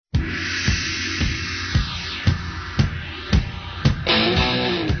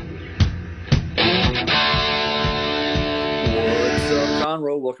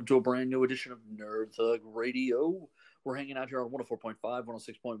Monroe. Welcome to a brand new edition of Nerd Thug Radio. We're hanging out here on 104.5,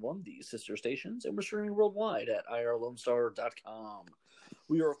 106.1, the sister stations, and we're streaming worldwide at irlonestar.com.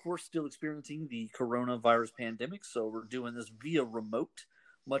 We are, of course, still experiencing the coronavirus pandemic, so we're doing this via remote,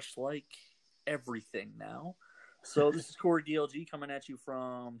 much like everything now. So this is Corey DLG coming at you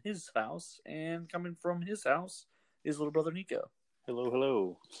from his house, and coming from his house is little brother Nico. Hello,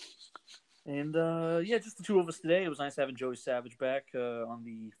 hello. And, just the two of us today. It was nice having Joey Savage back on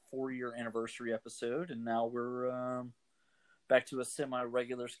the 4-year anniversary episode. And now we're back to a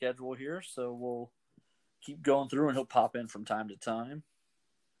semi-regular schedule here. So we'll keep going through, and he'll pop in from time to time.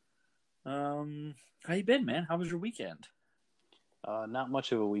 How you been, man? How was your weekend? Not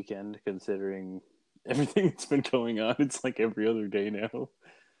much of a weekend, considering everything that's been going on. It's like every other day now.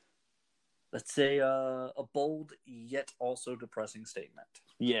 Let's say a bold yet also depressing statement.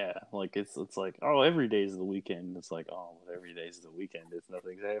 Yeah, like it's like, oh, every day is the weekend. It's like, oh, every day is the weekend. It's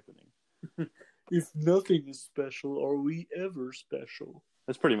nothing's happening. If nothing is special, are we ever special?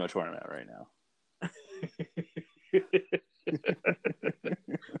 That's pretty much where I'm at right now.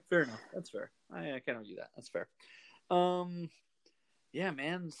 Fair enough. That's fair. I can't argue that. That's fair. Yeah,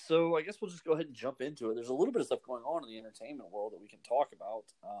 man. So I guess we'll just go ahead and jump into it. There's a little bit of stuff going on in the entertainment world that we can talk about.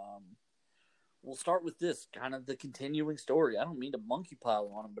 We'll start with this, kind of the continuing story. I don't mean to monkey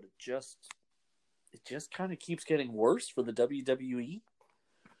pile on them, but it just kind of keeps getting worse for the WWE.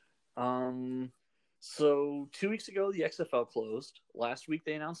 So 2 weeks ago, the XFL closed. Last week,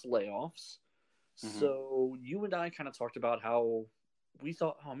 they announced layoffs. Mm-hmm. So you and I kind of talked about how we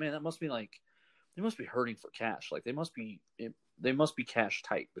thought, oh man, that must be like, they must be hurting for cash. Like they must be cash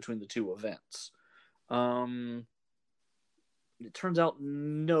tight between the two events. It turns out,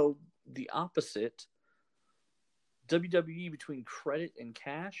 no, the opposite. WWE, between credit and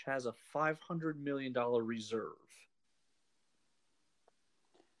cash, has a $500 million reserve.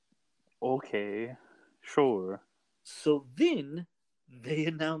 Okay, sure. So then they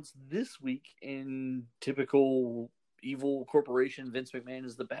announced this week, in typical evil corporation, Vince McMahon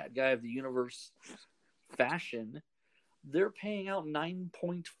is the bad guy of the universe fashion, they're paying out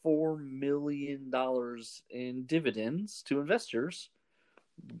 $9.4 million in dividends to investors.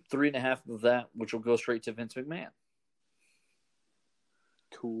 3.5 of that, which will go straight to Vince McMahon.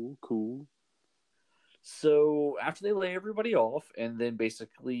 Cool. So after they lay everybody off and then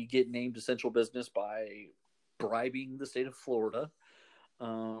basically get named essential business by bribing the state of Florida,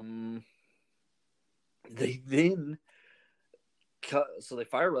 they then they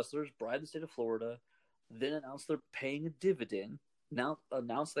fire wrestlers, bribe the state of Florida, then announce they're paying a dividend. Now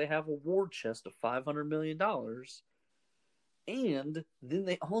announce they have a war chest of $500 million. And then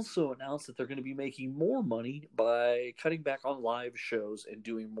they also announced that they're going to be making more money by cutting back on live shows and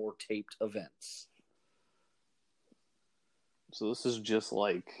doing more taped events. So this is just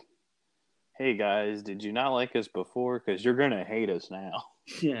like, hey guys, did you not like us before? Because you're going to hate us now.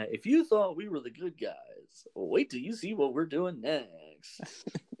 Yeah, if you thought we were the good guys, wait till you see what we're doing next.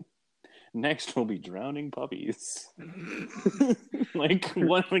 Next we'll be drowning puppies. What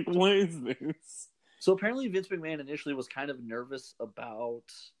is this? So apparently Vince McMahon initially was kind of nervous about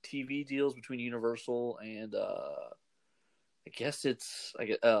TV deals between Universal and I guess it's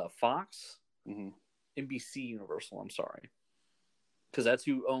Fox? Mm-hmm. NBC Universal, I'm sorry. Because that's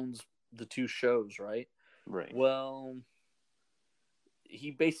who owns the two shows, right? Right. Well, he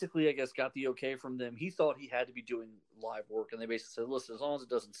basically, I guess, got the okay from them. He thought he had to be doing live work, and they basically said, listen, as long as it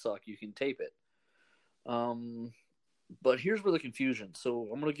doesn't suck, you can tape it. But here's where the confusion. So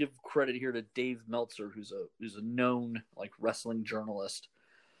I'm going to give credit here to Dave Meltzer, who's a known wrestling journalist.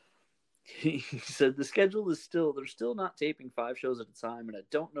 He said the schedule is they're still not taping 5 shows at a time, and I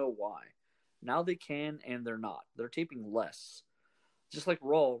don't know why. Now they can, and they're not. They're taping less. Just like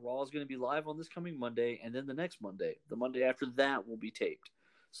Raw. Raw is going to be live on this coming Monday, and then the next Monday. The Monday after that will be taped.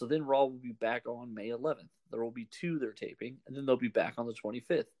 So then Raw will be back on May 11th. There will be 2 they're taping, and then they'll be back on the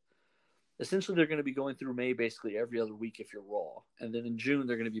 25th. Essentially, they're going to be going through May basically every other week if you're Raw. And then in June,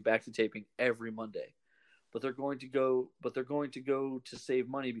 they're going to be back to taping every Monday. But they're going to go to save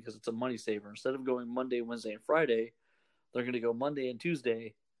money because it's a money saver. Instead of going Monday, Wednesday, and Friday, they're going to go Monday and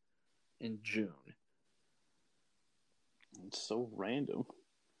Tuesday in June. It's so random.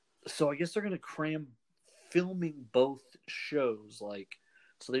 So I guess they're going to cram filming both shows.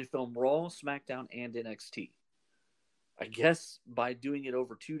 So they film Raw, SmackDown, and NXT. I guess by doing it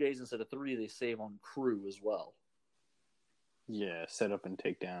over 2 days instead of 3, they save on crew as well. Yeah, set up and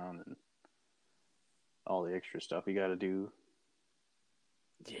take down and all the extra stuff you got to do.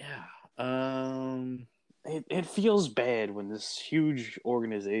 Yeah. it feels bad when this huge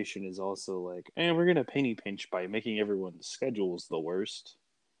organization is also like, we're gonna penny pinch by making everyone's schedules the worst.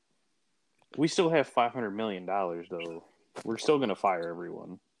 We still have $500 million though. We're still gonna fire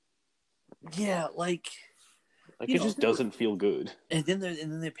everyone. Yeah, like it just doesn't feel good. And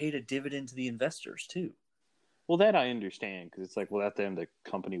then they paid a dividend to the investors too. Well, that I understand because it's like, without them, the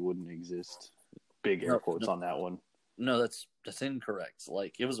company wouldn't exist. Big air quotes on that one. No, that's incorrect.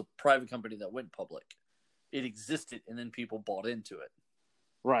 Like, it was a private company that went public. It existed, and then people bought into it.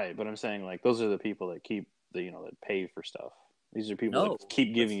 Right, but I'm saying, like, those are the people that that pay for stuff. These are people that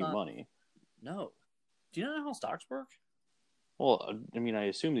keep giving you money. No. Do you know how stocks work? Well, I mean, I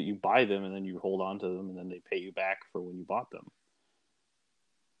assume that you buy them and then you hold on to them and then they pay you back for when you bought them.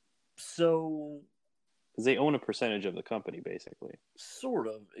 So, because they own a percentage of the company, basically. Sort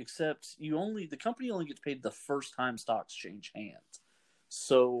of, except the company only gets paid the first time stocks change hands.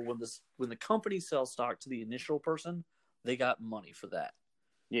 So when the company sells stock to the initial person, they got money for that.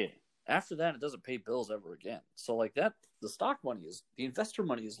 Yeah. After that, it doesn't pay bills ever again. So like that, the investor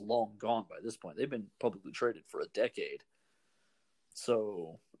money is long gone by this point. They've been publicly traded for a decade.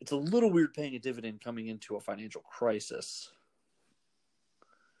 So it's a little weird paying a dividend coming into a financial crisis.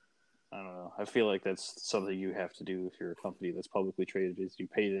 I don't know. I feel like that's something you have to do if you're a company that's publicly traded, is you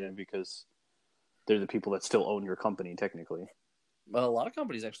pay them because they're the people that still own your company, technically. Well, a lot of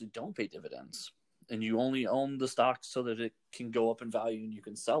companies actually don't pay dividends, and you only own the stock so that it can go up in value and you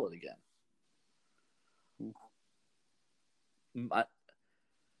can sell it again.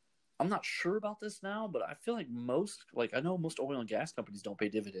 I'm not sure about this now, but I feel like I know most oil and gas companies don't pay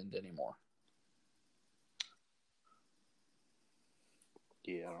dividend anymore.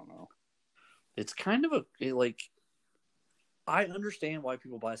 Yeah, I don't know. It's kind of I understand why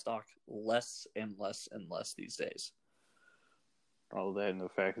people buy stock less and less and less these days. All that and the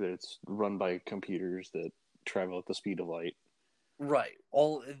fact that it's run by computers that travel at the speed of light. Right.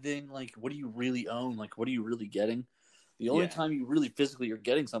 Then what do you really own? Like, what are you really getting? The only time you really physically are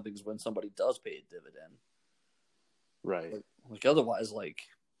getting something is when somebody does pay a dividend. Right. Like otherwise, I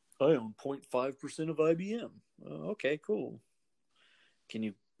own 0.5% of IBM. Okay, cool. Can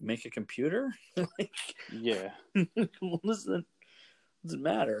you make a computer? Yeah. What does it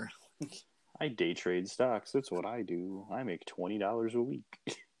matter? I day trade stocks. That's what I do. I make $20 a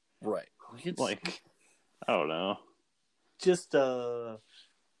week. Right. I don't know. Just the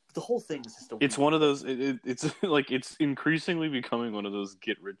whole thing is just it's one of those. It's it's increasingly becoming one of those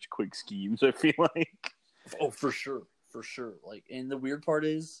get rich quick schemes. I feel like. Oh, for sure. And the weird part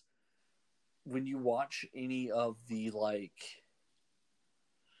is when you watch any of the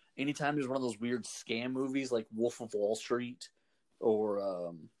anytime there's one of those weird scam movies like Wolf of Wall Street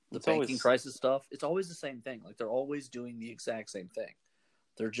or the banking crisis stuff, it's always the same thing. Like, they're always doing the exact same thing.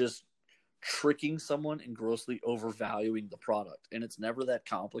 They're just tricking someone and grossly overvaluing the product. And it's never that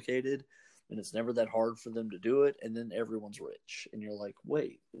complicated, and it's never that hard for them to do it. And then everyone's rich. And you're like,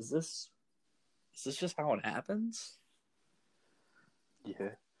 wait, is this just how it happens? Yeah.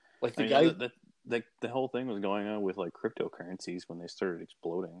 Like the whole thing was going on with cryptocurrencies when they started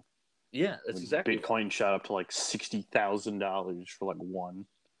exploding. Yeah, that's exactly Bitcoin shot up to $60,000 for one.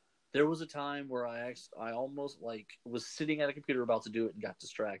 There was a time where I almost was sitting at a computer about to do it and got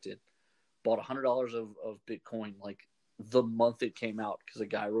distracted. Bought $100 of Bitcoin the month it came out because a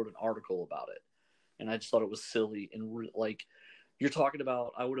guy wrote an article about it, and I just thought it was silly. And you're talking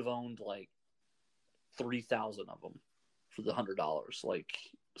about, I would have owned 3,000 of them for the $100,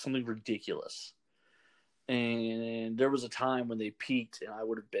 something ridiculous. And there was a time when they peaked, and I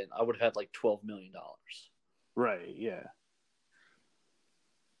would have had $12 million. Right. Yeah.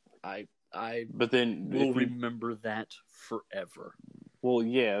 But then will remember that forever. Well,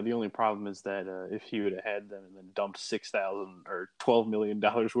 yeah. The only problem is that if you would have had them and then dumped $6,000 or $12 million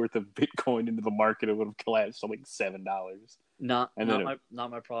worth of Bitcoin into the market, it would have collapsed to $7. Not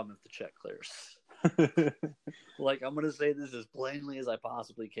my problem if the check clears. I'm going to say this as plainly as I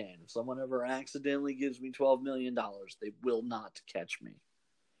possibly can. If someone ever accidentally gives me $12 million, they will not catch me.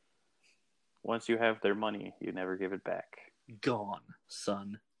 Once you have their money, you never give it back. Gone,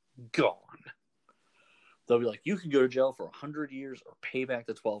 son. Gone. They'll be like, you can go to jail for 100 years or pay back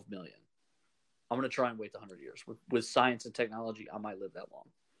the $12 million. I'm going to try and wait the 100 years. With science and technology, I might live that long.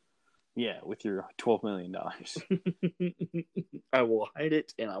 Yeah, with your $12 million. I will hide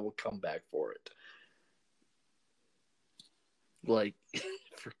it, and I will come back for it.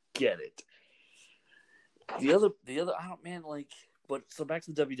 Forget it. The other, I don't, man, but so back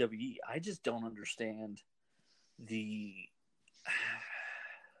to the WWE, I just don't understand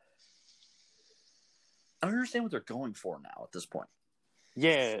I don't understand what they're going for now at this point.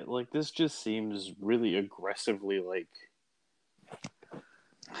 Yeah, like this just seems really aggressively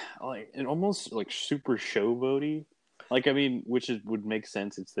and almost like super showboaty. Like I mean, would make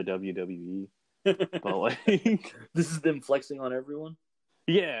sense. It's the WWE, but like This is them flexing on everyone.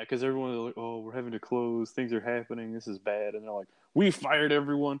 yeah, because everyone's like, oh, we're having to close. Things are happening. This is bad, and they're like, we fired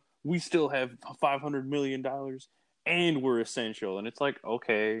everyone. We still have $500 million, and we're essential. And it's like,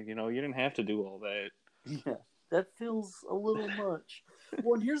 okay, you didn't have to do all that. Yeah, that feels a little much.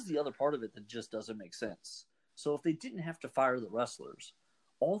 Well, and here's the other part of it that just doesn't make sense. So if they didn't have to fire the wrestlers,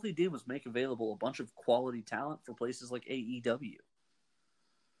 all they did was make available a bunch of quality talent for places like AEW.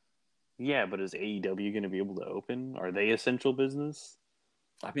 Yeah, but is AEW going to be able to open? Are they essential business?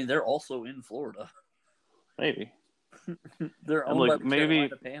 I mean, they're also in Florida. Maybe. They're I'm owned by like, the maybe.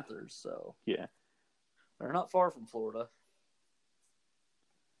 Carolina Panthers, so Yeah, they're not far from Florida.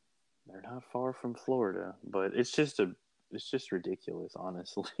 they're not far from Florida, but it's just ridiculous,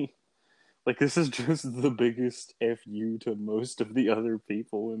 honestly. Like this is just the biggest fu to most of the other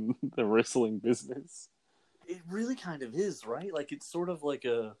people in the wrestling business. It really kind of is, right? Like it's sort of like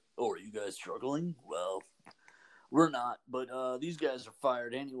oh, are you guys struggling? Well, we're not, but these guys are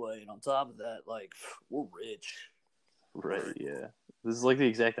fired anyway, and on top of that, like we're rich. Right, yeah. This is like the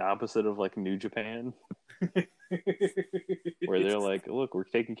exact opposite of like New Japan, where they're like, look, we're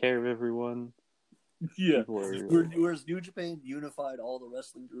taking care of everyone. Yeah. People are Whereas New Japan unified all the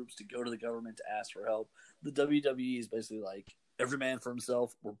wrestling groups to go to the government to ask for help, the WWE is basically like, every man for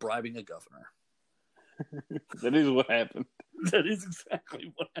himself, we're bribing a governor. that is what happened. That is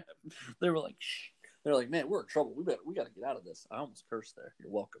exactly what happened. They were like, shh. They're like, man, we're in trouble. We got to get out of this. I almost cursed there.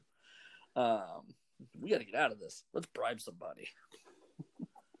 You're welcome. We got to get out of this. Let's bribe somebody.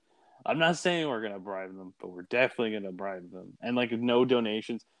 I'm not saying we're gonna bribe them, but we're definitely gonna bribe them, and like no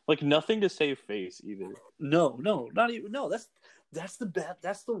donations, like nothing to save face either. No, not even. No, that's the bad.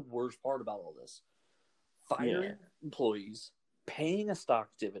 That's the worst part about all this. Firing employees, paying a stock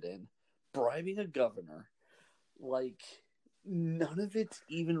dividend, bribing a governor, like none of it's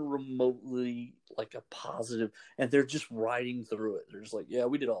even remotely like a positive, and they're just riding through it. They're just like, yeah,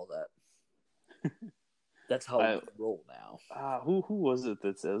 we did all that. That's how we roll now. Who was it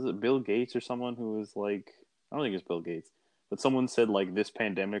that says it? Bill Gates or someone who was like, I don't think it's Bill Gates, but someone said like this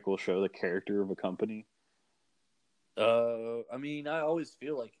pandemic will show the character of a company. I mean, I always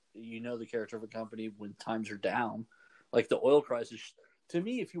feel like the character of a company when times are down, like the oil crisis. To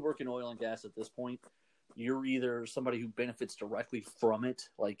me, if you work in oil and gas at this point, you're either somebody who benefits directly from it,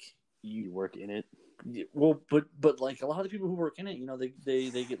 like You work in it. well, but like a lot of the people who work in it,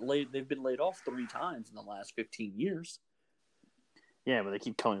 they get laid. They've been laid off 3 times in the last 15 years. Yeah, but they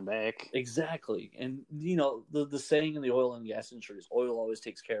keep coming back. Exactly, and the saying in the oil and gas industry is oil always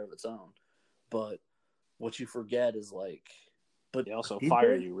takes care of its own, but what you forget is like, but they also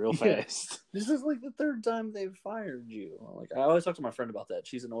fire you real fast. This is like the 3rd time they've fired you. Like I always talk to my friend about that.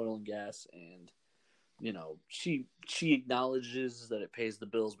 She's in oil and gas, and she acknowledges that it pays the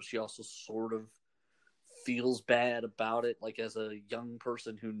bills, but she also sort of feels bad about it, like as a young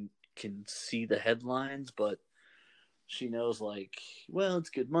person who can see the headlines, but she knows like, well, it's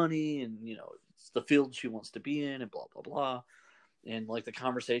good money, and it's the field she wants to be in, and blah blah blah. And like the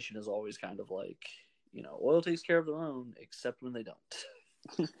conversation is always kind of like, oil takes care of their own, except when they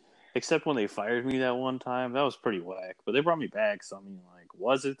don't. Except when they fired me that one time, that was pretty whack. But they brought me back, so I mean, like,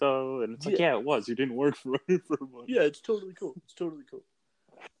 was it though? And it's like, yeah, it was. You didn't work for it for a month. Yeah, it's totally cool. It's totally cool.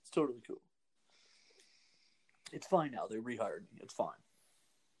 It's fine now. They rehired me. It's fine.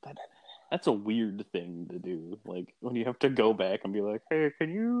 That's a weird thing to do. Like when you have to go back and be like, "Hey,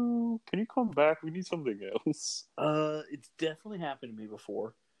 can you come back? We need something else." It's definitely happened to me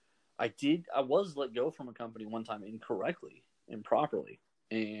before. I was let go from a company one time improperly,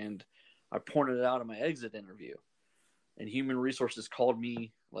 and I pointed it out in my exit interview. And human resources called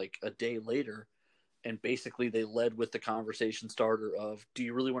me like a day later, and basically they led with the conversation starter of, "Do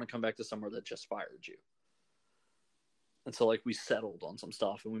you really want to come back to somewhere that just fired you?" And so like we settled on some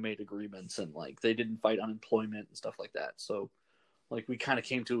stuff and we made agreements, and like they didn't fight unemployment and stuff like that. So like we kind of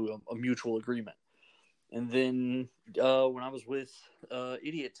came to a mutual agreement. And then when I was with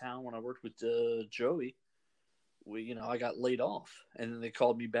Idiot Town, when I worked with Joey, I got laid off, and then they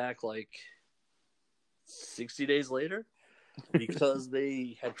called me back like 60 days later because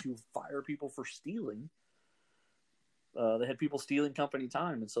they had to fire people for stealing. They had people stealing company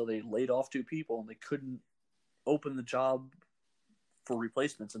time, and so they laid off 2 people, and they couldn't open the job for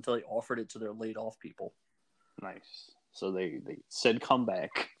replacements until they offered it to their laid off people. Nice. So they said come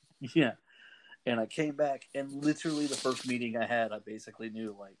back. Yeah. And I came back, and literally the first meeting I had, I basically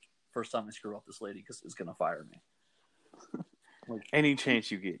knew, like, first time I screw up this lady because it's going to fire me. Like, any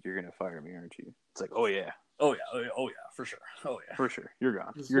chance you get, you're gonna fire me, aren't you? It's like, oh yeah, for sure. Oh yeah, for sure, you're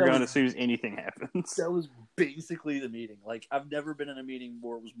gone. That You're gone was- as soon as anything happens. that was basically the meeting. Like, I've never been in a meeting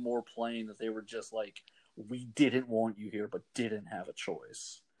where it was more plain that they were just like, we didn't want you here, but didn't have a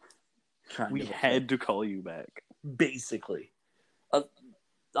choice. We had to call you back. Basically.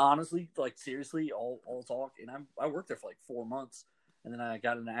 Honestly, like, seriously, all talk. And I worked there for like 4 months, and then I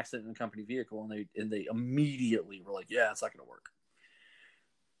got in an accident in a company vehicle, and they immediately were like, yeah, it's not going to work.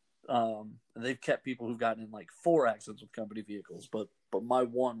 And they've kept people who've gotten in like 4 accidents with company vehicles, but my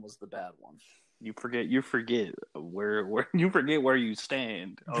one was the bad one. You forget where you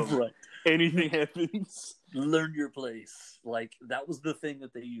stand. Right. Anything happens. Learn your place. Like, that was the thing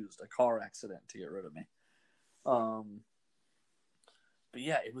that they used, a car accident, to get rid of me. But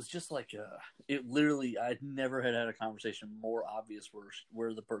yeah, it was just like it literally. I'd never had a conversation more obvious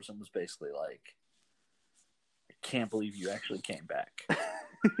where the person was basically like, "I can't believe you actually came back."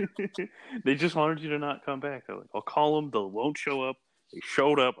 They just wanted you to not come back. They're like, I'll call them. They won't show up. They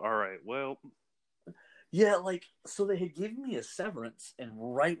showed up. All right. Well, yeah, like, so they had given me a severance, and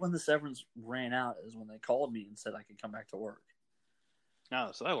right when the severance ran out is when they called me and said I could come back to work.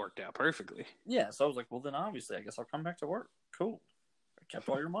 no, so that worked out perfectly. Yeah, so I was like, well, then obviously, I guess I'll come back to work. Cool. I kept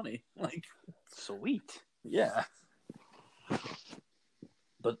all your money. Like, sweet. Yeah.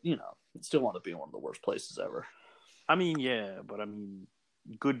 But, it still wound up being one of the worst places ever. I mean, yeah, but I mean,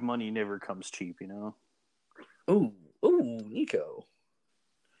 good money never comes cheap, Ooh, Nico.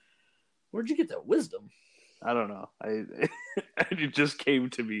 Where'd you get that wisdom? I don't know. It just came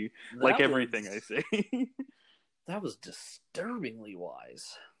to me like everything I say. That was disturbingly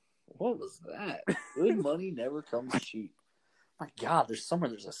wise. What was that? Good money never comes cheap. My God, there's a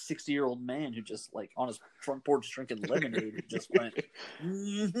 60-year-old man who just, like, on his front porch drinking lemonade and just went,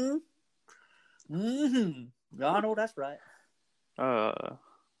 I know that's right. And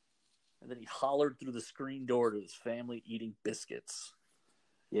then he hollered through the screen door to his family eating biscuits.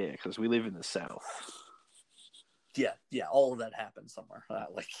 Yeah, because we live in the South. Yeah, all of that happened somewhere.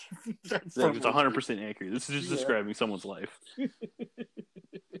 It's 100% accurate. This is just describing someone's life.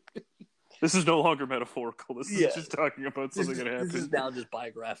 This is no longer metaphorical. This is just talking about something that happened. This is now just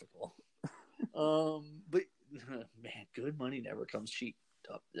biographical. But man, good money never comes cheap.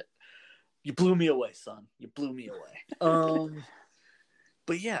 You blew me away, son. You blew me away.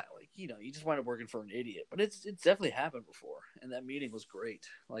 But yeah, like, you just wind up working for an idiot. But it's definitely happened before, and that meeting was great.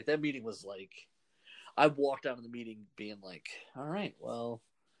 Like, that meeting was like, I walked out of the meeting being like, all right, well,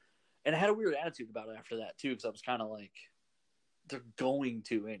 and I had a weird attitude about it after that too, because I was kind of like, they're going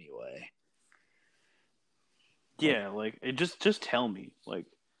to anyway. Yeah, like, it just tell me, like,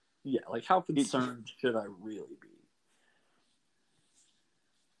 yeah, like, how concerned should I really be?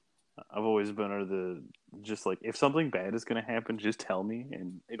 I've always been under the just like, if something bad is going to happen, just tell me,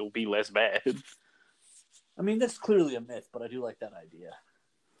 and it'll be less bad. I mean, that's clearly a myth, but I do like that idea.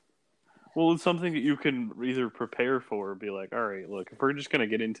 Well, it's something that you can either prepare for or be like, all right, look, if we're just going to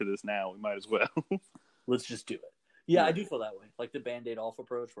get into this now, we might as well. Let's just do it. Yeah, I do feel that way. Like the Band-Aid off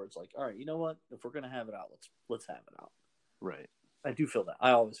approach, where it's like, all right, you know what? If we're gonna have it out, let's have it out. Right. I do feel that.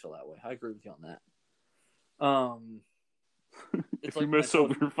 I always feel that way. I agree with you on that. If you mess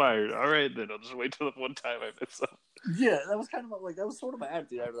up, you're fired. All right, then I'll just wait till the one time I mess up. Yeah, that was kind of like, that was sort of my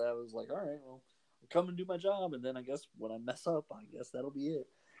attitude after that. I was like, all right, well, I'll come and do my job, and then I guess when I mess up, I guess that'll be it.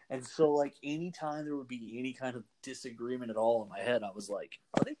 And so, like, anytime there would be any kind of disagreement at all in my head, I was like,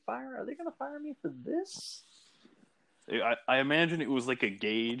 Are they gonna fire me for this? I imagine it was like a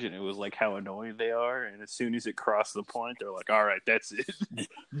gauge, and it was like how annoyed they are, and as soon as it crossed the point, they're like, all right, that's it.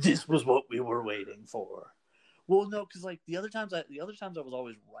 This was what we were waiting for. Well, no, because like the other times I was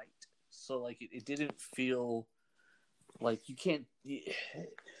always right, so like it didn't feel like you can't. You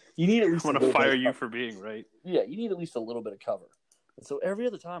need at least. I'm gonna fire you for being right. Yeah, you need at least a little bit of cover. And so every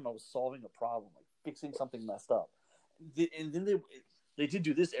other time I was solving a problem, like fixing something messed up, and then they did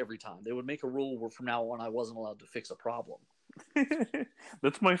do this every time. They would make a rule where from now on I wasn't allowed to fix a problem.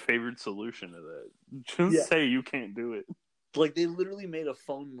 That's my favorite solution to that. Just say you can't do it. Like, they literally made a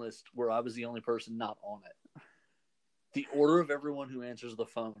phone list where I was the only person not on it. The order of everyone who answers the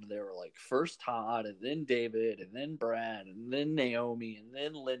phone, they were like, first Todd, and then David, and then Brad, and then Naomi, and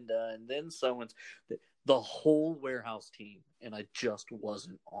then Linda, and then so-and-so. The whole warehouse team, and I just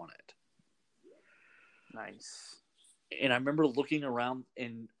wasn't on it. Nice. And I remember looking around,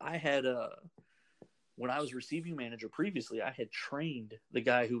 and I had when I was receiving manager previously, I had trained the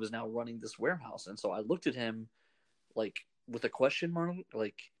guy who was now running this warehouse. And so I looked at him like with a question mark,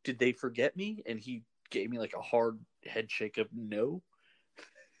 like, did they forget me? And he gave me like a hard head shake of no.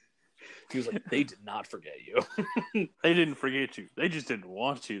 He was like, they did not forget you. They didn't forget you. They just didn't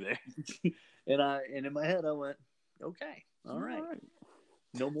want you there. And in my head I went, okay, all right.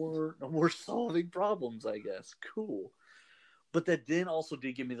 No more solving problems, I guess. Cool. But that then also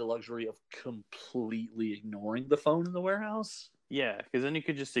did give me the luxury of completely ignoring the phone in the warehouse. Yeah, because then you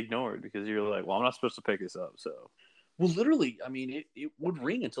could just ignore it because you're like, well, I'm not supposed to pick this up, so. Well, literally, I mean, it would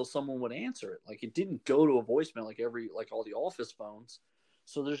ring until someone would answer it. Like, it didn't go to a voicemail like all the office phones.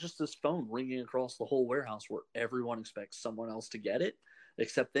 So there's just this phone ringing across the whole warehouse where everyone expects someone else to get it,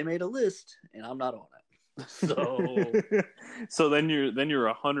 except they made a list and I'm not on it. So so then you're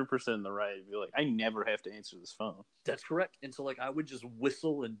 100% in the right. You're like, I never have to answer this phone. that's correct. And so like I would just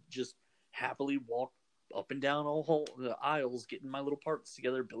whistle and just happily walk up and down all the aisles, getting my little parts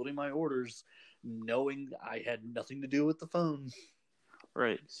together, building my orders, knowing I had nothing to do with the phone.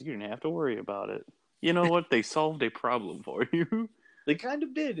 Right. So you didn't have to worry about it. You know what? They solved a problem for you. They kind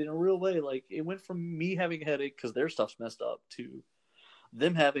of did in a real way. Like it went from me having a headache because their stuff's messed up to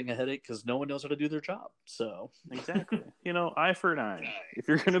them having a headache because no one knows how to do their job. So exactly. You know, eye for an eye. If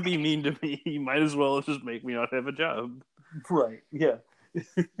you're going to be mean to me, you might as well just make me not have a job. Right. Yeah.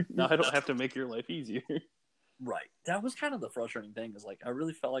 Now I don't have to make your life easier. Right. That was kind of the frustrating thing is like I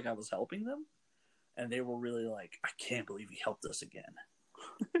really felt like I was helping them. And they were really like, I can't believe you helped us again.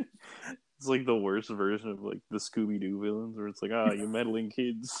 It's like the worst version of like the Scooby-Doo villains where it's like, you meddling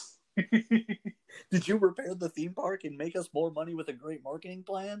kids. Did you repair the theme park and make us more money with a great marketing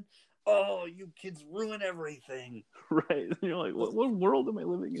plan? Oh, you kids ruin everything. Right. And you're like, what world am I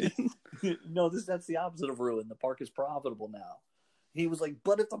living in? No, that's the opposite of ruin. The park is profitable now. He was like,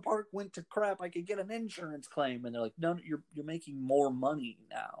 but if the park went to crap, I could get an insurance claim. And they're like, no, you're making more money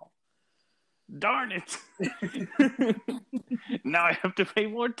now. Darn it. Now I have to pay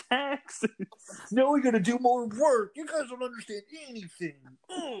more taxes. Now we got to do more work. You guys don't understand anything.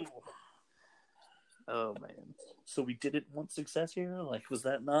 Oh, man. So we didn't want success here? Like, was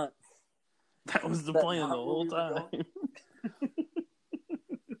that not? That was the plan the whole time.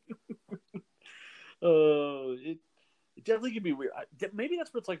 It definitely could be weird. Maybe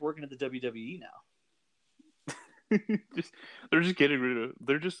that's what it's like working at the WWE now. They're just getting rid of.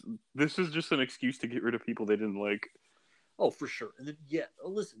 This is just an excuse to get rid of people they didn't like. Oh, for sure. And then, yeah,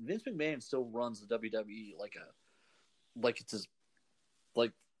 listen, Vince McMahon still runs the WWE like it's his,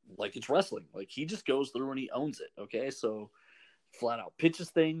 like it's wrestling. Like he just goes through and he owns it. Okay, so flat out pitches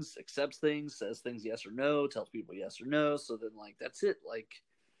things, accepts things, says things yes or no, tells people yes or no. So then like that's it. Like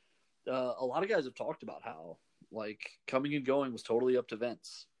a lot of guys have talked about how like coming and going was totally up to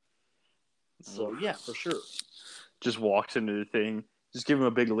Vince. So yeah, for sure. Just walks into the thing, just give him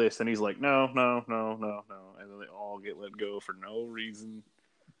a big list, and he's like, no, and then they all get let go for no reason.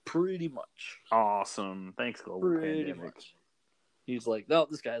 Pretty much. Awesome. Thanks, global pandemic. Much. He's like, no,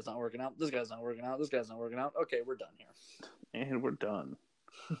 this guy's not working out. This guy's not working out. This guy's not working out. Okay, we're done here. And we're done.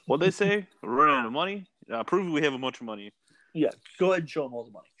 What'd they say? We're running out of money? Prove we have a bunch of money. Yeah, go ahead and show them all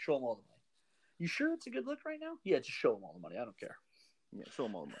the money. Show them all the money. You sure it's a good look right now? Yeah, just show them all the money. I don't care. Yeah, show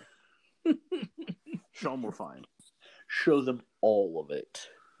them all the money. Show them we're fine. Show them all of it.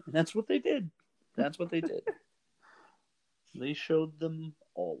 And that's what they did. That's what they did. They showed them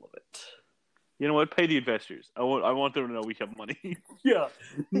all of it. You know what? Pay the investors. I want them to know we have money. Yeah.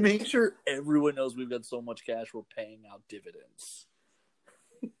 Make sure everyone knows we've got so much cash we're paying out dividends.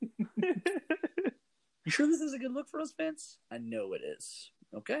 You sure this is a good look for us, Vince? I know it is.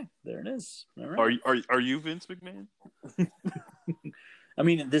 Okay, there it is. All right. Are you Vince McMahon? I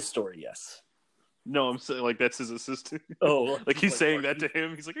mean, in this story, yes. No, I'm saying like that's his assistant. Oh, like he's saying that to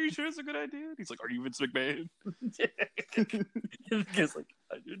him. He's like, "Are you sure it's a good idea?" He's like, "Are you Vince McMahon?" He's like,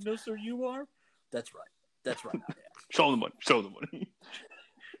 "I didn't know, sir. You are." That's right. That's right. I am. Show them the money. Show them the money.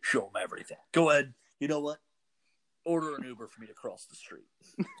 Show them everything. Go ahead. You know what? Order an Uber for me to cross the street.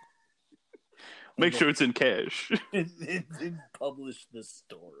 Make sure it's in cash. and publish this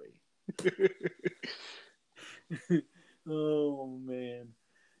story. Oh man,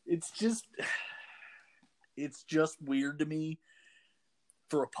 it's just weird to me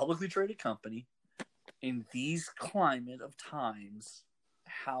for a publicly traded company in these climate of times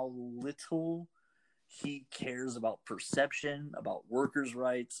how little he cares about perception, about workers'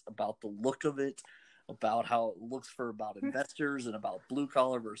 rights, about the look of it, about how it looks about investors and about blue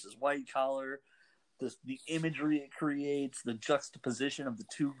collar versus white collar. The imagery it creates, the juxtaposition of the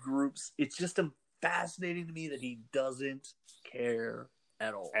two groups. It's just fascinating to me that he doesn't care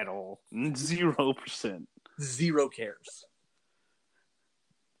at all. At all. 0%. Zero cares.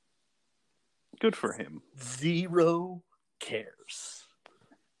 Good for him. Zero cares.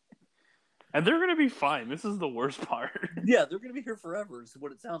 And they're going to be fine. This is the worst part. Yeah, they're going to be here forever is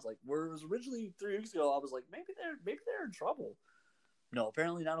what it sounds like. Whereas originally 3 weeks ago, I was like, maybe they're in trouble. No,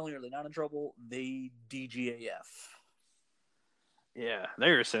 apparently not only are they not in trouble, they DGAF. Yeah,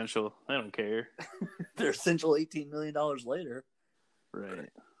 they're essential. They don't care. They're essential $18 million later. Right.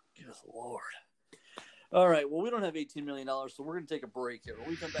 Good Lord. All right, well, we don't have $18 million, so we're going to take a break here. When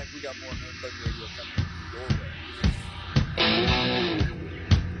we come back, we got more Nerd Thug Radio coming your way.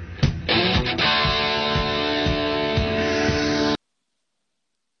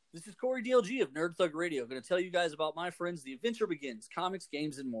 This is Corey DLG of Nerd Thug Radio. I'm going to tell you guys about my friends, The Adventure Begins, comics,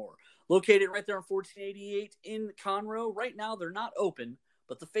 games, and more. Located right there on 1488 in Conroe. Right now, they're not open,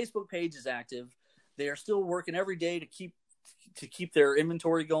 but the Facebook page is active. They are still working every day to keep their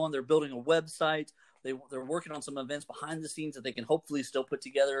inventory going. They're building a website. They're working on some events behind the scenes that they can hopefully still put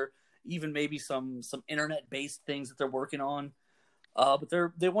together. Even maybe some internet-based things that they're working on. But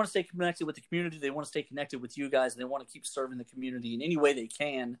they want to stay connected with the community. They want to stay connected with you guys. And they want to keep serving the community in any way they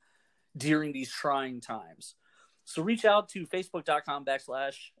can during these trying times. So reach out to facebook.com/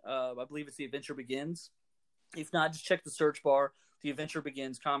 I believe it's The Adventure Begins. If not, just check the search bar. The Adventure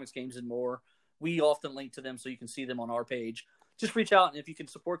Begins, comics, games, and more. We often link to them so you can see them on our page. Just reach out, and if you can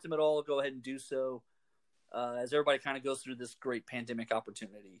support them at all, go ahead and do so as everybody kind of goes through this great pandemic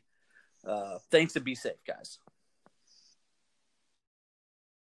opportunity. Thanks, and be safe, guys.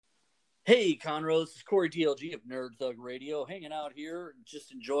 Hey, Conroe, this is Corey DLG of Nerd Thug Radio, hanging out here,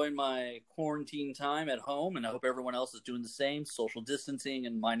 just enjoying my quarantine time at home, and I hope everyone else is doing the same, social distancing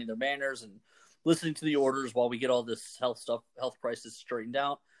and minding their manners and listening to the orders while we get all this health crisis straightened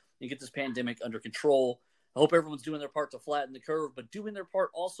out and get this pandemic under control. I hope everyone's doing their part to flatten the curve, but doing their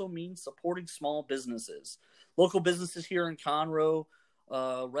part also means supporting small businesses. Local businesses here in Conroe,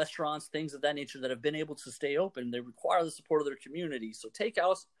 restaurants, things of that nature that have been able to stay open, they require the support of their community. So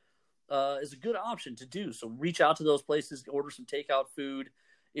takeout is a good option to do. So reach out to those places, order some takeout food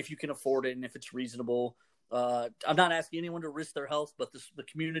if you can afford it and if it's reasonable. I'm not asking anyone to risk their health, but the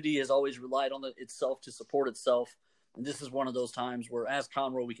community has always relied on itself to support itself. And this is one of those times where, as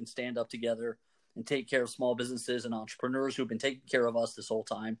Conroe, we can stand up together and take care of small businesses and entrepreneurs who've been taking care of us this whole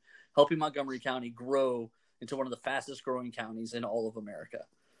time, helping Montgomery County grow into one of the fastest growing counties in all of America.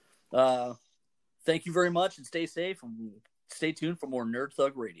 Thank you very much, and stay safe, and stay tuned for more Nerd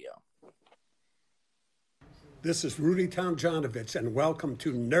Thug Radio. This is Rudy Tomjanovich, and welcome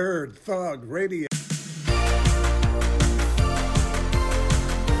to Nerd Thug Radio.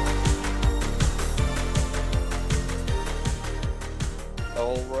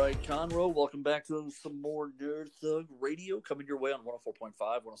 All right, Conroe, welcome back to some more Nerd Thug Radio, coming your way on 104.5,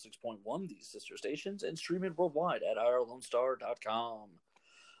 106.1, these sister stations, and streaming worldwide at irlonestar.com.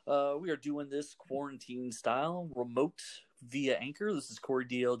 We are doing this quarantine style, remote via Anchor. This is Corey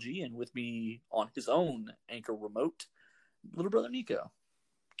DLG, and with me on his own Anchor remote, little brother Nico.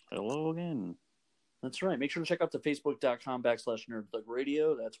 Hello again. That's right. Make sure to check out the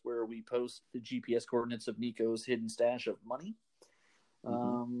facebook.com/nerdthugradio. That's where we post the GPS coordinates of Nico's hidden stash of money.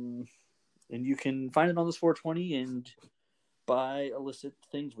 And you can find it on this 420 and buy illicit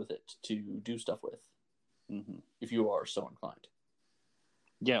things with it to do stuff with, if you are so inclined.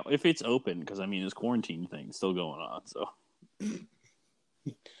 Yeah, if it's open, because this quarantine thing's still going on, so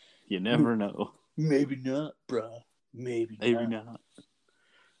you never know. Maybe not, bruh. Maybe not.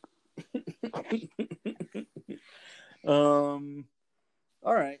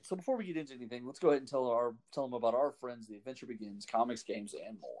 All right. So before we get into anything, let's go ahead and tell them about our friends. The Adventure Begins, comics, games,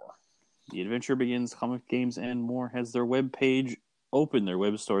 and more. The Adventure Begins, comic, games, and more has their web page open. Their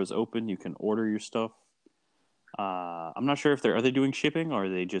web store is open. You can order your stuff. I'm not sure if are they doing shipping or are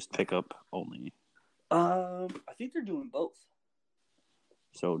they just pickup only? I think they're doing both.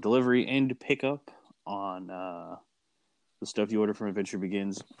 So delivery and pickup on the stuff you order from Adventure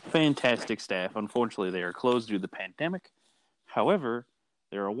Begins. Fantastic staff. Unfortunately, they are closed due to the pandemic. However,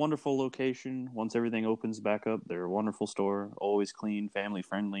 they're a wonderful location. Once everything opens back up, they're a wonderful store. Always clean, family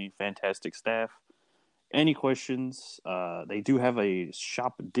friendly, fantastic staff. Any questions? They do have a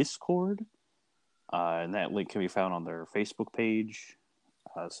shop Discord. And that link can be found on their Facebook page.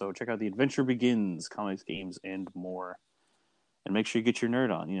 So check out The Adventure Begins, comics, games, and more. And make sure you get your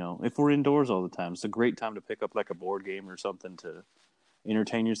nerd on. If we're indoors all the time, it's a great time to pick up like a board game or something to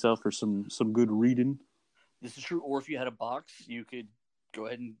entertain yourself or some good reading. This is true. Or if you had a box, you could go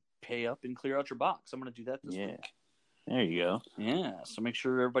ahead and pay up and clear out your box. I'm going to do that this week. There you go. Yeah, so make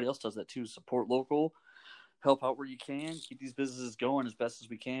sure everybody else does that too. Support local. Help out where you can. Keep these businesses going as best as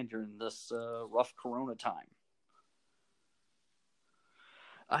we can during this rough Corona time.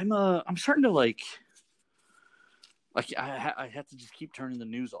 I'm starting to Like I have to just keep turning the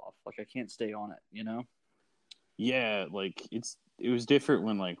news off. Like I can't stay on it, you know? Yeah, like it was different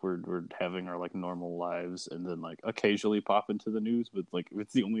when like we're having our like normal lives and then like occasionally pop into the news, but like if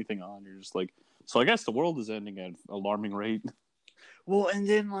it's the only thing on, you're just like, so I guess the world is ending at an alarming rate. Well, and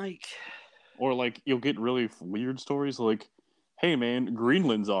then like, Or like you'll get really weird stories like, hey man,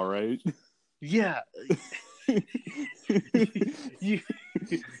 Greenland's all right. yeah, you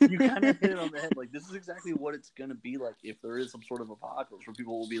you kind of hit it on the head. Like this is exactly what it's gonna be like if there is some sort of apocalypse where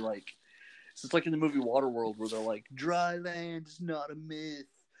people will be like, so it's like in the movie Waterworld where they're like, dry land is not a myth.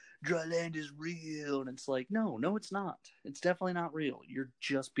 Dry land is real. And it's like, no, it's not. It's definitely not real. You're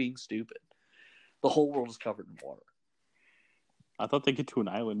just being stupid. The whole world is covered in water. I thought they get to an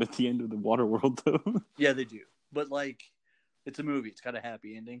island at the end of the water world though. Yeah, they do. But like, it's a movie. It's got a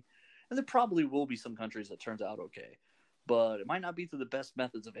happy ending. And there probably will be some countries that turns out okay. But it might not be through the best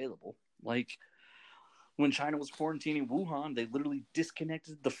methods available. Like, when China was quarantining Wuhan, they literally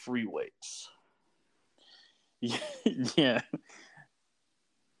disconnected the freeways. Yeah.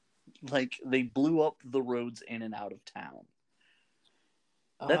 Like, they blew up the roads in and out of town.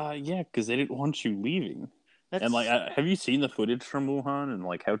 Yeah, because they didn't want you leaving. That's, And like, have you seen the footage from Wuhan and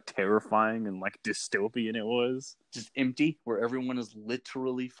like how terrifying and like dystopian it was? just empty, where everyone is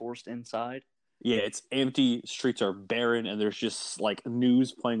literally forced inside. Yeah, it's empty. Streets are barren, and there's just like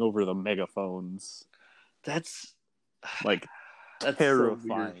news playing over the megaphones. That's Like that's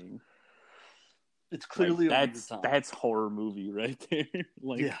terrifying. So it's clearly like, a weird time. That's horror movie right there.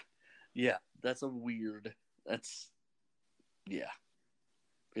 Like, yeah, that's a weird. That's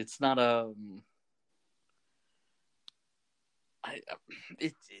It's not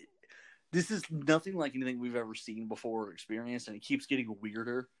this is nothing like anything we've ever seen before or experienced, and it keeps getting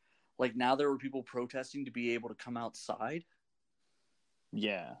weirder. Like now, there were people protesting to be able to come outside.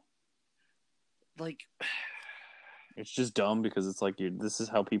 Yeah, like it's just dumb because it's like this is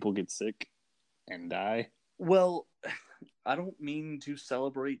how people get sick and die. Well, I don't mean to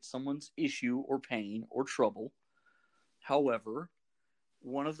celebrate someone's issue or pain or trouble. However,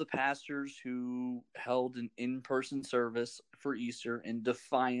 one of the pastors who held an in-person service for Easter in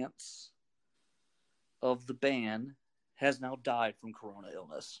defiance of the ban has now died from corona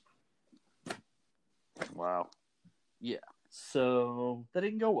illness. Wow. Yeah. So that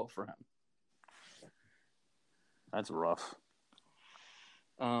didn't go well for him. That's rough.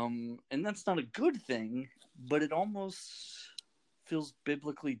 And that's not a good thing, but it almost feels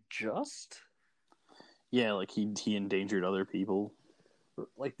biblically just. Yeah, like he endangered other people.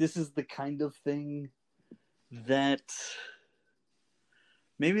 Like this is the kind of thing that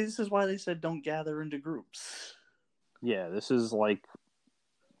maybe this is why they said don't gather into groups. Yeah, this is like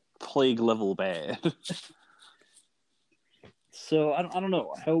plague level bad. So I don't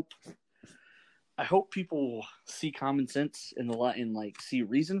know. I hope people see common sense and like see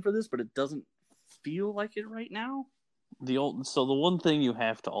reason for this, but it doesn't feel like it right now. So the one thing you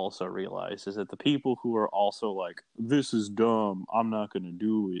have to also realize is that the people who are also like, this is dumb, I'm not going to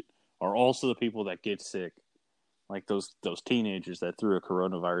do it, are also the people that get sick. Like those teenagers that threw a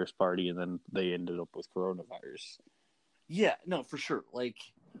coronavirus party and then they ended up with coronavirus. Yeah, no, for sure. Like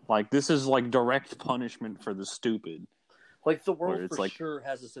this is like direct punishment for the stupid. Like the world for sure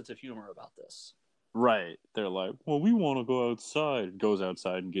has a sense of humor about this. Right. They're like, well, we want to go outside. Goes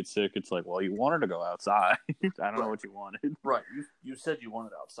outside and gets sick. It's like, well, you wanted to go outside. I don't know what you wanted. Right. You said you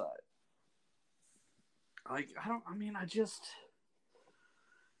wanted outside.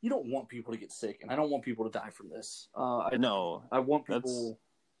 You don't want people to get sick, and I don't want people to die from this. I want people,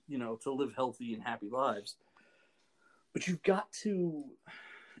 to live healthy and happy lives. But you've got to,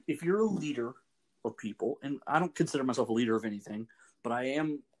 if you're a leader of people, and I don't consider myself a leader of anything, but I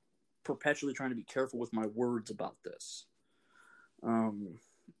am perpetually trying to be careful with my words about this.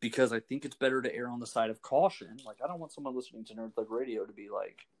 Because I think it's better to err on the side of caution. Like, I don't want someone listening to Nerd Thug Radio to be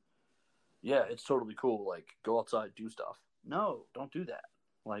like, yeah, it's totally cool. Like, go outside, do stuff. No, don't do that.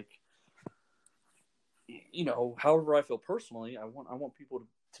 Like, however I feel personally, I want people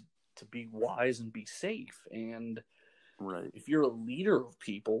to be wise and be safe. And right. If you're a leader of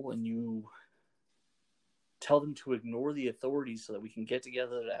people and you tell them to ignore the authorities so that we can get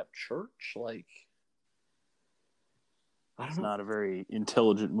together to have church, like, I don't know. Not a very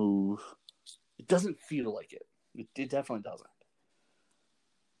intelligent move. It doesn't feel like it. It definitely doesn't.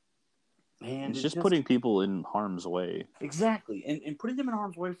 And it's just putting people in harm's way. Exactly. And putting them in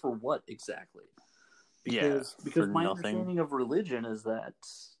harm's way for what exactly? Because my understanding of religion is that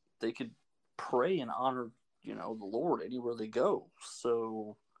they could pray and honor, the Lord anywhere they go.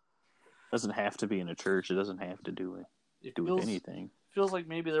 So it doesn't have to be in a church. It doesn't have to do with anything. Feels like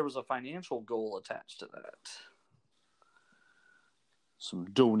maybe there was a financial goal attached to that. Some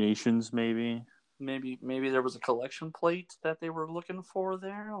donations, maybe. Maybe there was a collection plate that they were looking for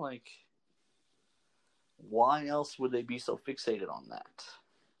there. Like, why else would they be so fixated on that?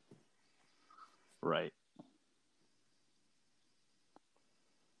 Right.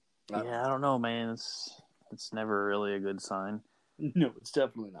 I don't know, man. It's never really a good sign. No, it's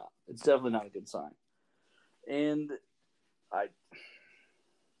definitely not. It's definitely not a good sign. And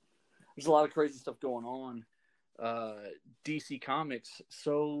there's a lot of crazy stuff going on. DC Comics.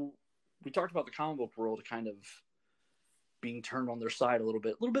 So we talked about the comic book world kind of being turned on their side a little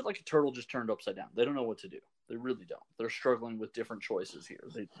bit like a turtle just turned upside down. They don't know what to do. They really don't. They're struggling with different choices here.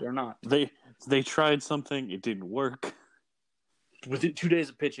 They're not. They tried something. It didn't work. Within 2 days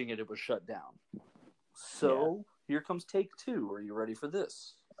of pitching it, it was shut down. So Here comes take two. Are you ready for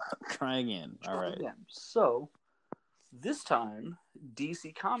this? Try again. All right. Again. So this time,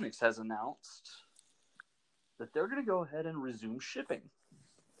 DC Comics has announced that they're going to go ahead and resume shipping.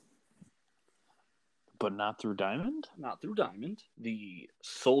 But not through Diamond? Not through Diamond, the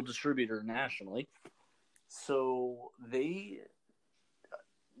sole distributor nationally. So they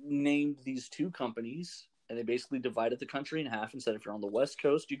named these two companies, and they basically divided the country in half and said, if you're on the West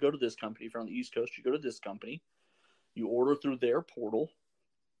Coast, you go to this company. If you're on the East Coast, you go to this company. You order through their portal,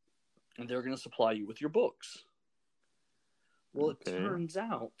 and they're going to supply you with your books. Well, It turns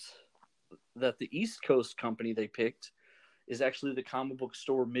out that the East Coast company they picked is actually the comic book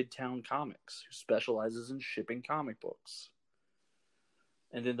store Midtown Comics, who specializes in shipping comic books.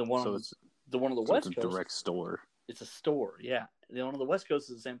 And then the one on the West it's a Coast, direct store. It's a store, yeah. The one on the West Coast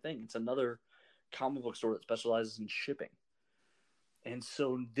is the same thing. It's another comic book store that specializes in shipping. And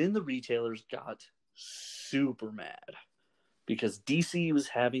so then the retailers got super mad because DC was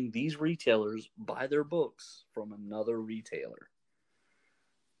having these retailers buy their books from another retailer.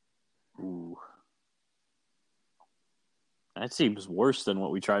 Ooh. That seems worse than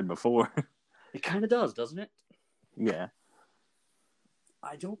what we tried before. It kind of does, doesn't it? Yeah.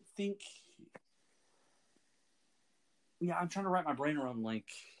 I don't think... Yeah, I'm trying to wrap my brain around, like...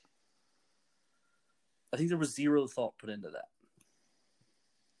 I think there was zero thought put into that.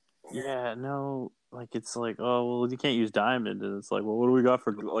 Yeah, no, like, it's like, oh, well, you can't use Diamond, and it's like, well, what do we got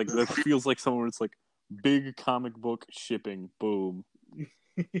for, like, that feels like someone, it's like, big comic book shipping, boom,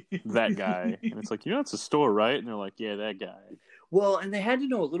 that guy, and it's like, it's a store, right? And they're like, yeah, that guy. Well, and they had to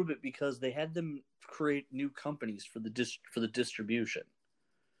know a little bit because they had them create new companies for the distribution.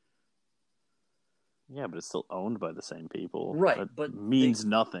 Yeah, but it's still owned by the same people. Right, that but means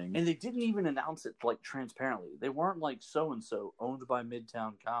nothing. And they didn't even announce it, like, transparently. They weren't like so-and-so owned by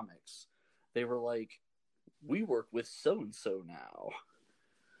Midtown Comics. They were like, we work with so-and-so now.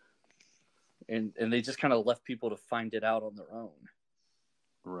 And they just kind of left people to find it out on their own.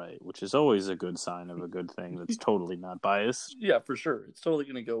 Right, which is always a good sign of a good thing that's totally not biased. Yeah, for sure. It's totally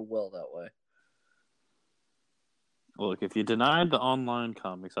going to go well that way. Look, if you denied the online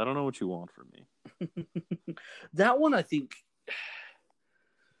comics, I don't know what you want from me. That one, I think...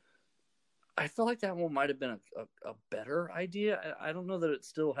 I feel like that one might have been a better idea. I don't know that it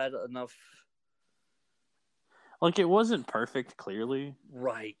still had enough... Like, it wasn't perfect, clearly.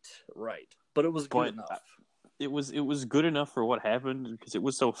 Right. But it was good enough. It was good enough for what happened because it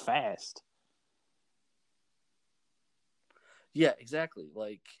was so fast. Yeah, exactly.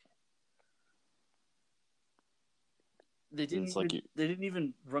 Like... They didn't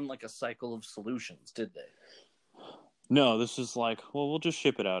even run like a cycle of solutions, did they? No, this is like, well, we'll just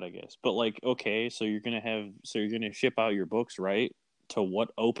ship it out, I guess. But like, okay, so you're gonna ship out your books, right? To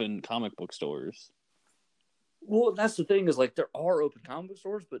what open comic book stores? Well, that's the thing is like there are open comic book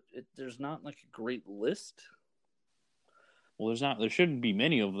stores, but there's not like a great list. Well, there's not. There shouldn't be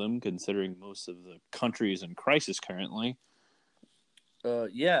many of them, considering most of the countries in crisis currently.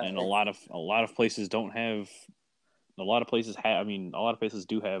 Yeah, and a lot of places don't have. A lot of places have. I mean, a lot of places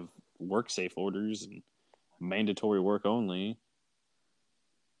do have work safe orders and mandatory work only.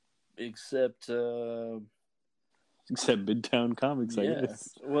 Except Midtown Comics, I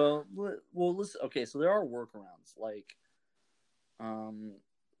guess. Well, listen. Okay, so there are workarounds. Like,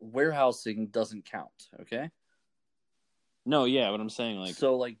 warehousing doesn't count. Okay. No, yeah, but I'm saying like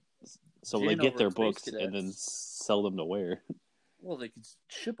so they get their books and then sell them to where? Well, they could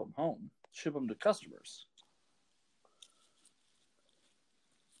ship them home, ship them to customers.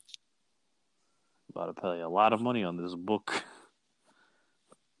 About to pay a lot of money on this book.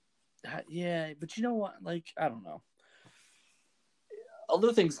 Yeah, but you know what? Like, I don't know.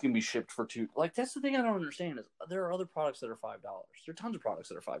 Other things can be shipped for $2. Like, that's the thing I don't understand is there are other products that are $5. There are tons of products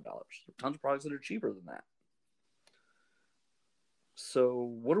that are $5. There are tons of products that are cheaper than that.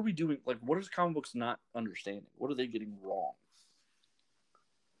 So, what are we doing? Like, what is comic books not understanding? What are they getting wrong?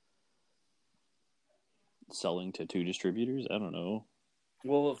 selling to 2 distributors. I don't know.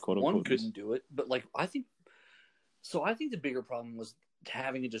 Well, if Quote, one unquote, couldn't do it, but like I think the bigger problem was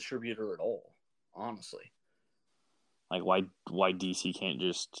having a distributor at all. Honestly, like why DC can't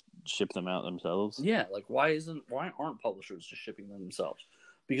just ship them out themselves? yeah. Like why aren't publishers just shipping them themselves?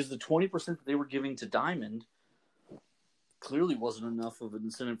 Because the 20% that they were giving to Diamond clearly wasn't enough of an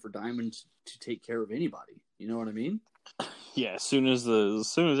incentive for Diamond to take care of anybody. You know what I mean? Yeah. As soon as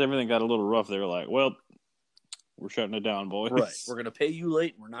everything got a little rough, they were like, "Well, we're shutting it down, boys. Right. We're gonna pay you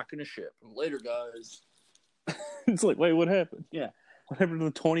late, and we're not gonna ship later, guys." It's like, wait, what happened? Yeah. What happened to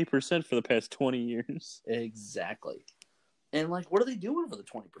the 20% for the past 20 years? Exactly. And like, what are they doing for the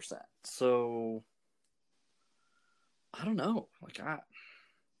 20%? So I don't know. Like,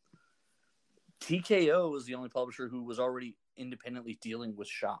 TKO is the only publisher who was already independently dealing with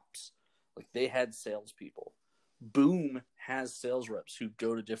shops. Like, they had salespeople. Boom has sales reps who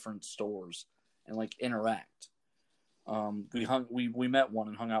go to different stores and like interact. We met one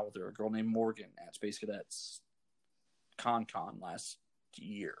and hung out with her, a girl named Morgan at Space Cadets Con last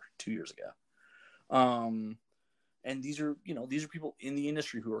year, 2 years ago. And these are people in the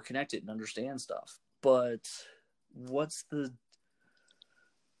industry who are connected and understand stuff. But what's the?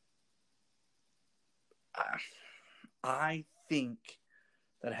 I think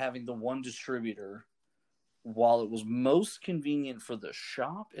that having the one distributor, while it was most convenient for the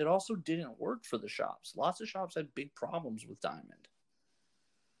shop, it also didn't work for the shops. Lots of shops had big problems with Diamond.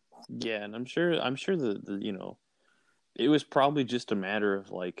 Yeah, and I'm sure the it was probably just a matter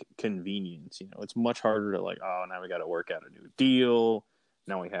of like convenience. It's much harder to like, oh, now we got to work out a new deal.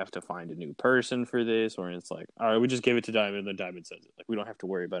 Now we have to find a new person for this, or it's like, all right, we just give it to Diamond, and then Diamond says it. Like, we don't have to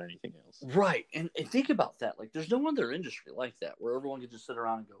worry about anything else. Right, and think about that. Like, there's no other industry like that where everyone can just sit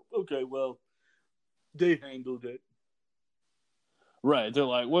around and go, okay, well, they handled it. Right, they're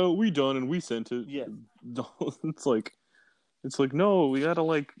like, well, we done and we sent it. Yeah, it's like no, you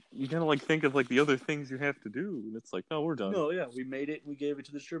gotta think of like the other things you have to do. And it's like, no, we're done. No, yeah, we made it. We gave it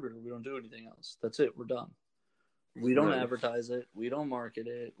to the distributor. We don't do anything else. That's it. We're done. We don't advertise it. We don't market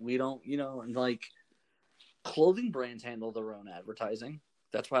it. We don't, and like clothing brands handle their own advertising.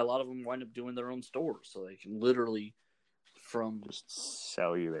 That's why a lot of them wind up doing their own stores, so they can literally just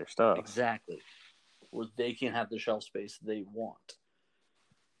sell you their stuff. Exactly, where they can have the shelf space they want.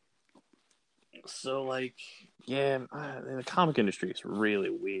 So, like, yeah, the comic industry is really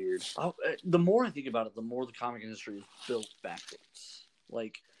weird. The more I think about it, the more the comic industry is built backwards.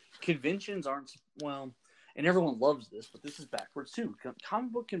 Like, conventions aren't, well, and everyone loves this, but this is backwards too.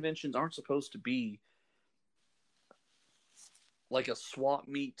 Comic book conventions aren't supposed to be like a swap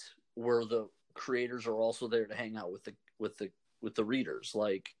meet where the creators are also there to hang out with the readers.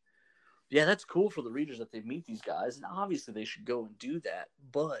 Like, yeah, that's cool for the readers that they meet these guys, and obviously they should go and do that,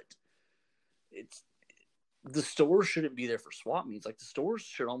 but the stores shouldn't be there for swap meets. Like, the stores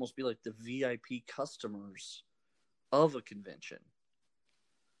should almost be like the VIP customers of a convention.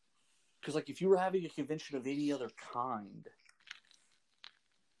 Because, like, if you were having a convention of any other kind,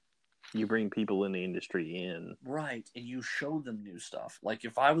 you bring people in the industry in. Right, and you show them new stuff. Like,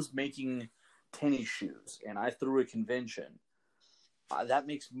 if I was making tennis shoes and I threw a convention, that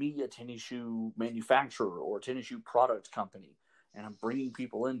makes me a tennis shoe manufacturer or a tennis shoe product company. And I'm bringing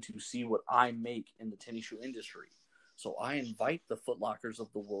people in to see what I make in the tennis shoe industry. So I invite the Foot Lockers of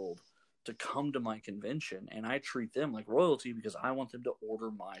the world to come to my convention, and I treat them like royalty because I want them to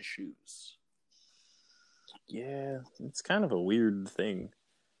order my shoes. Yeah, it's kind of a weird thing.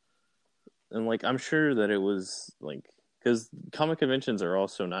 And, like, I'm sure that it was, like, because comic conventions are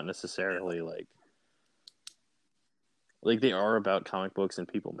also not necessarily, like, they are about comic books and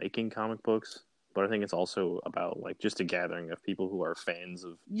people making comic books. But I think it's also about, like, just a gathering of people who are fans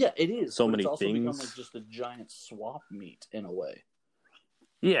of it is. So many it's also things. Become like just a giant swap meet in a way.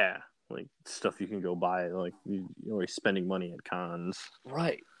 Yeah, like stuff you can go buy. Like you're always spending money at cons,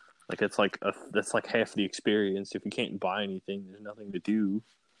 right? Like that's like half the experience. If you can't buy anything, there's nothing to do.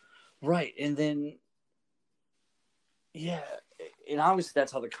 Right, and then and obviously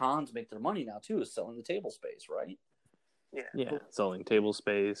that's how the cons make their money now too, is selling the table space, right? Yeah, selling table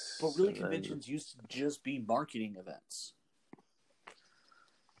space. But really, conventions used to just be marketing events.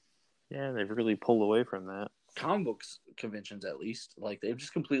 Yeah, they've really pulled away from that. Comic books conventions, at least, like they've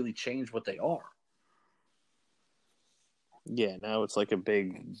just completely changed what they are. Yeah, now it's like a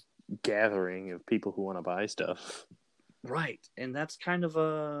big gathering of people who want to buy stuff. Right, and that's kind of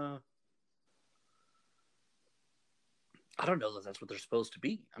I don't know that that's what they're supposed to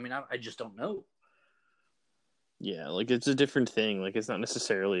be. I mean, I just don't know. Yeah, like it's a different thing. Like it's not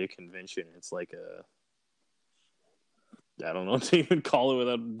necessarily a convention. It's like I don't know what to even call it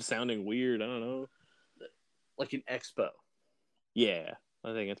without sounding weird. I don't know. Like an expo. Yeah,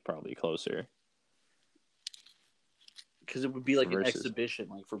 I think it's probably closer. Because it would be like an Versus. exhibition,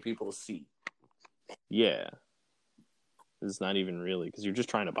 like for people to see. Yeah. It's not even really, because you're just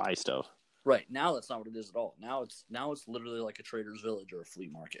trying to buy stuff. Right. Now that's not what it is at all. Now it's literally like a trader's village or a flea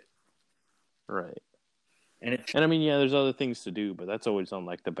market. Right. And I mean, yeah, there's other things to do, but that's always on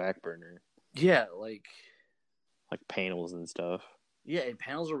like the back burner. Yeah, like panels and stuff. Yeah, and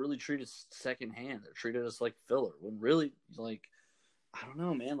panels are really treated secondhand. They're treated as like filler. When really, like, I don't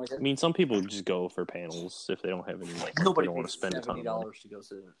know, man. Like, I mean, some people just go for panels if they don't have any. Like, nobody they don't want to spend $70 to go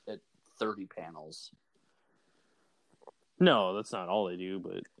sit at 30 panels. No, that's not all they do,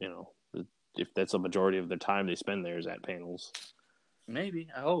 but if that's a majority of their time they spend there is at panels. Maybe.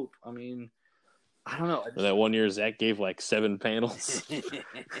 I hope. I mean, I don't know. That one year Zach gave like 7 panels.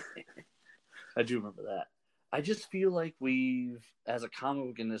 I do remember that. I just feel like as a comic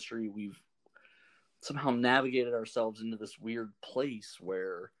book industry, we've somehow navigated ourselves into this weird place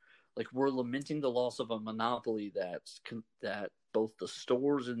where, like, we're lamenting the loss of a monopoly that both the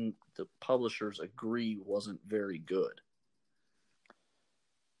stores and the publishers agree wasn't very good.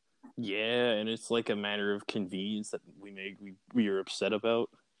 Yeah, and it's like a matter of convenience that we are upset about.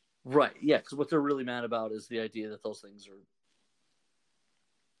 Right, yeah, because what they're really mad about is the idea that those things are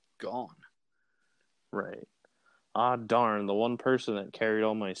gone. Right. Ah, darn, the one person that carried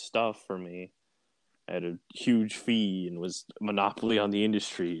all my stuff for me had a huge fee and was monopoly on the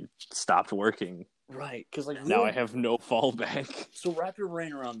industry stopped working. Right, because like now I have no fallback. So wrap your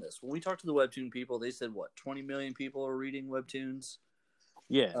brain around this. When we talked to the Webtoon people, they said, 20 million people are reading Webtoons?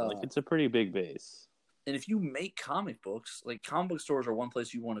 Yeah, it's a pretty big base. And if you make comic books, like, comic book stores are one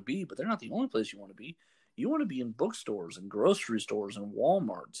place you want to be, but they're not the only place you want to be. You want to be in bookstores and grocery stores and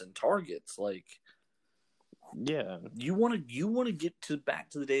Walmarts and Targets. Like, yeah, you want to get back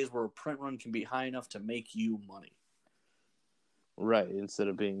to the days where a print run can be high enough to make you money. Right, instead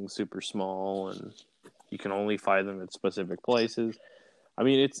of being super small and you can only find them at specific places. I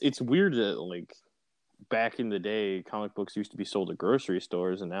mean, it's weird that, like, back in the day, comic books used to be sold at grocery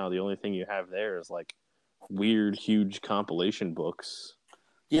stores, and now the only thing you have there is, like, weird, huge compilation books.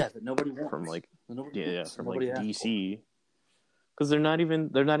 Yeah, that nobody wants. From, like, from, like, DC. For. Because they're not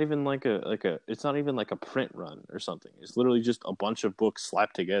even like a it's not even like a print run or something. It's literally just a bunch of books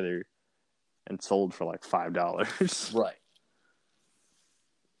slapped together and sold for like $5. Right.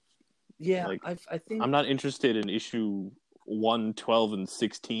 Yeah, like, I think I'm not interested in issue 1, 12, and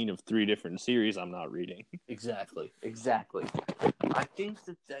 16 of 3 different series I'm not reading. Exactly. I think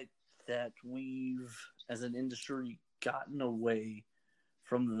that we've, as an industry, gotten away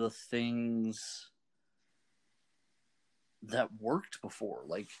from the things that worked before.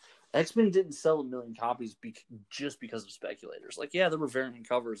 Like, X-Men didn't sell 1 million copies just because of speculators. Like, yeah, there were variant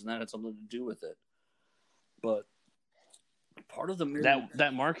covers, and that had something to do with it. But part of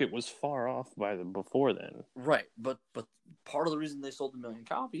that market was far off before then. Right, but part of the reason they sold 1 million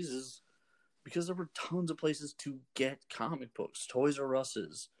copies is because there were tons of places to get comic books. Toys R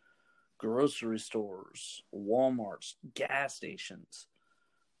Us's, grocery stores, Walmarts, gas stations.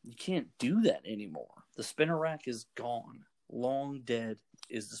 You can't do that anymore. The spinner rack is gone. Long dead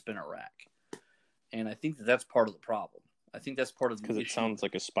is the spinner rack. And I think that's part of the problem. I think that's part of the issue. Because it sounds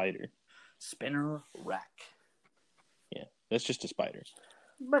like a spider. Spinner rack. Yeah, that's just a spider.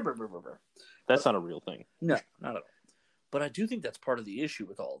 Brr. That's not a real thing. No, not at all. But I do think that's part of the issue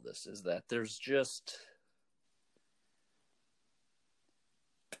with all of this, is that there's the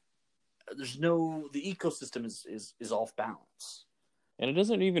ecosystem is off balance. And it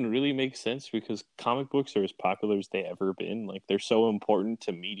doesn't even really make sense because comic books are as popular as they ever been. Like, they're so important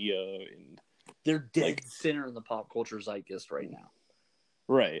to media, and they're dead center in the pop culture zeitgeist right now.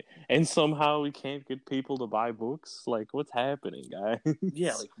 Right. And somehow we can't get people to buy books? Like, what's happening, guys?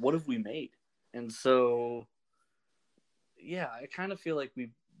 Yeah, like, what have we made? And so, yeah, I kind of feel like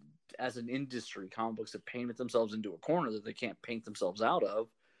we, as an industry, comic books have painted themselves into a corner that they can't paint themselves out of.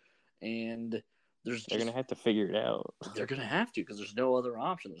 And they're going to have to figure it out. They're going to have to, because there's no other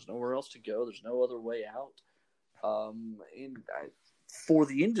option. There's nowhere else to go. There's no other way out. For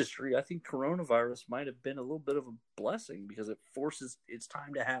the industry, I think coronavirus might have been a little bit of a blessing, because it's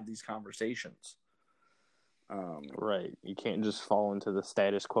time to have these conversations. Right. You can't just fall into the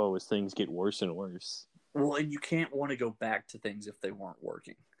status quo as things get worse and worse. Well, and you can't want to go back to things if they weren't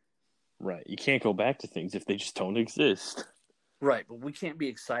working. Right. You can't go back to things if they just don't exist. Right, but we can't be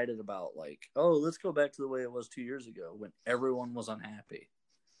excited about, like, oh, let's go back to the way it was 2 years ago when everyone was unhappy.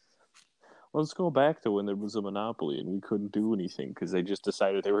 Let's go back to when there was a monopoly and we couldn't do anything because they just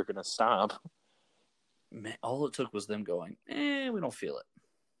decided they were going to stop. Man, all it took was them going, we don't feel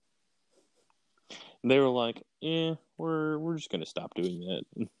it. They were like, we're just gonna stop doing that.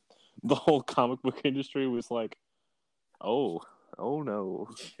 And the whole comic book industry was like, oh no.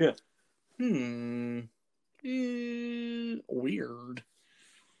 Yeah. Weird.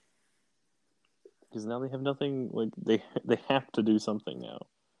 Because now they have nothing. Like they have to do something now.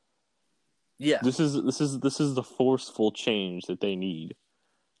 Yeah. This is the forceful change that they need.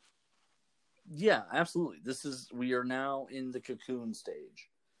 Yeah, absolutely. We are now in the cocoon stage,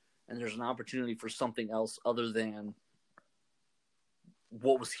 and there's an opportunity for something else other than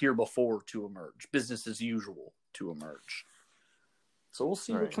what was here before to emerge, business as usual to emerge. So we'll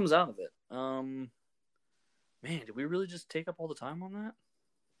see what comes out of it. Man, did we really just take up all the time on that?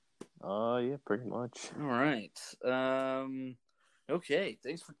 Yeah, pretty much. All right. Okay.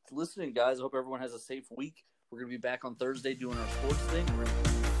 Thanks for listening, guys. I hope everyone has a safe week. We're going to be back on Thursday doing our sports thing.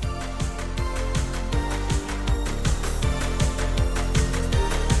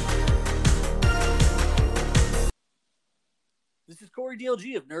 This is Corey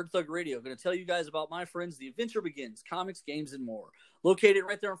DLG of Nerd Thug Radio. I'm going to tell you guys about my friends, The Adventure Begins, comics, games, and more. Located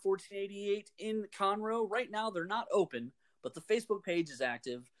right there on 1488 in Conroe. Right now, they're not open, but the Facebook page is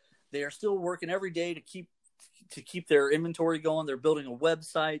active. They are still working every day to keep their inventory going. They're building a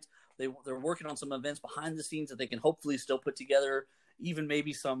website. They're working on some events behind the scenes that they can hopefully still put together, even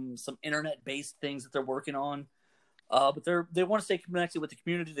maybe some internet-based things that they're working on. But they want to stay connected with the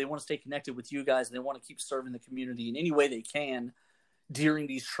community. They want to stay connected with you guys, and they want to keep serving the community in any way they can during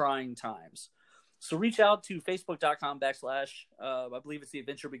these trying times. So reach out to facebook.com/ I believe it's The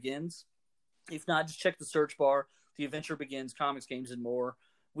Adventure Begins. If not, just check the search bar. The Adventure Begins, comics, games, and more.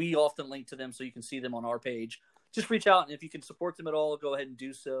 We often link to them so you can see them on our page. Just reach out, and if you can support them at all, go ahead and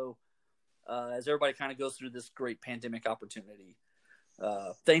do so as everybody kind of goes through this great pandemic opportunity.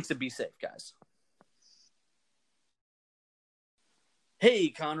 Thanks, and be safe, guys.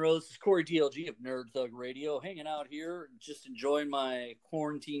 Hey, Conroe, this is Corey DLG of Nerd Thug Radio, hanging out here, just enjoying my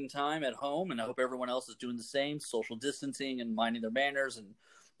quarantine time at home, and I hope everyone else is doing the same, social distancing and minding their manners and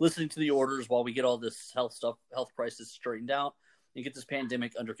listening to the orders while we get all this health crisis straightened out and get this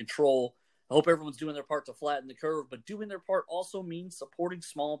pandemic under control. I hope everyone's doing their part to flatten the curve, but doing their part also means supporting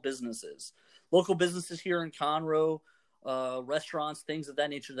small businesses. Local businesses here in Conroe, restaurants, things of that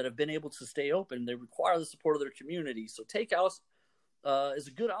nature that have been able to stay open, they require the support of their community. So takeout is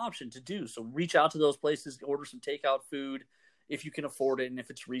a good option to do. So reach out to those places, order some takeout food if you can afford it and if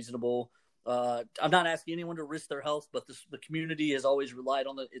it's reasonable. I'm not asking anyone to risk their health, but the community has always relied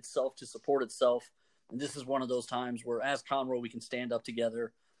on itself to support itself. And this is one of those times where, as Conroe, we can stand up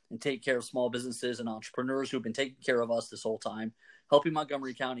together and take care of small businesses and entrepreneurs who've been taking care of us this whole time, helping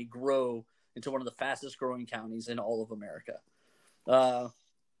Montgomery County grow into one of the fastest growing counties in all of America.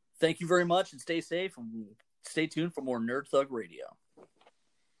 Thank you very much, and stay safe, and stay tuned for more Nerd Thug Radio.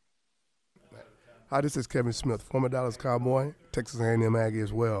 Hi, this is Kevin Smith, former Dallas Cowboy, Texas A&M Aggie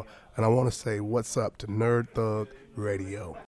as well, and I want to say what's up to Nerd Thug Radio.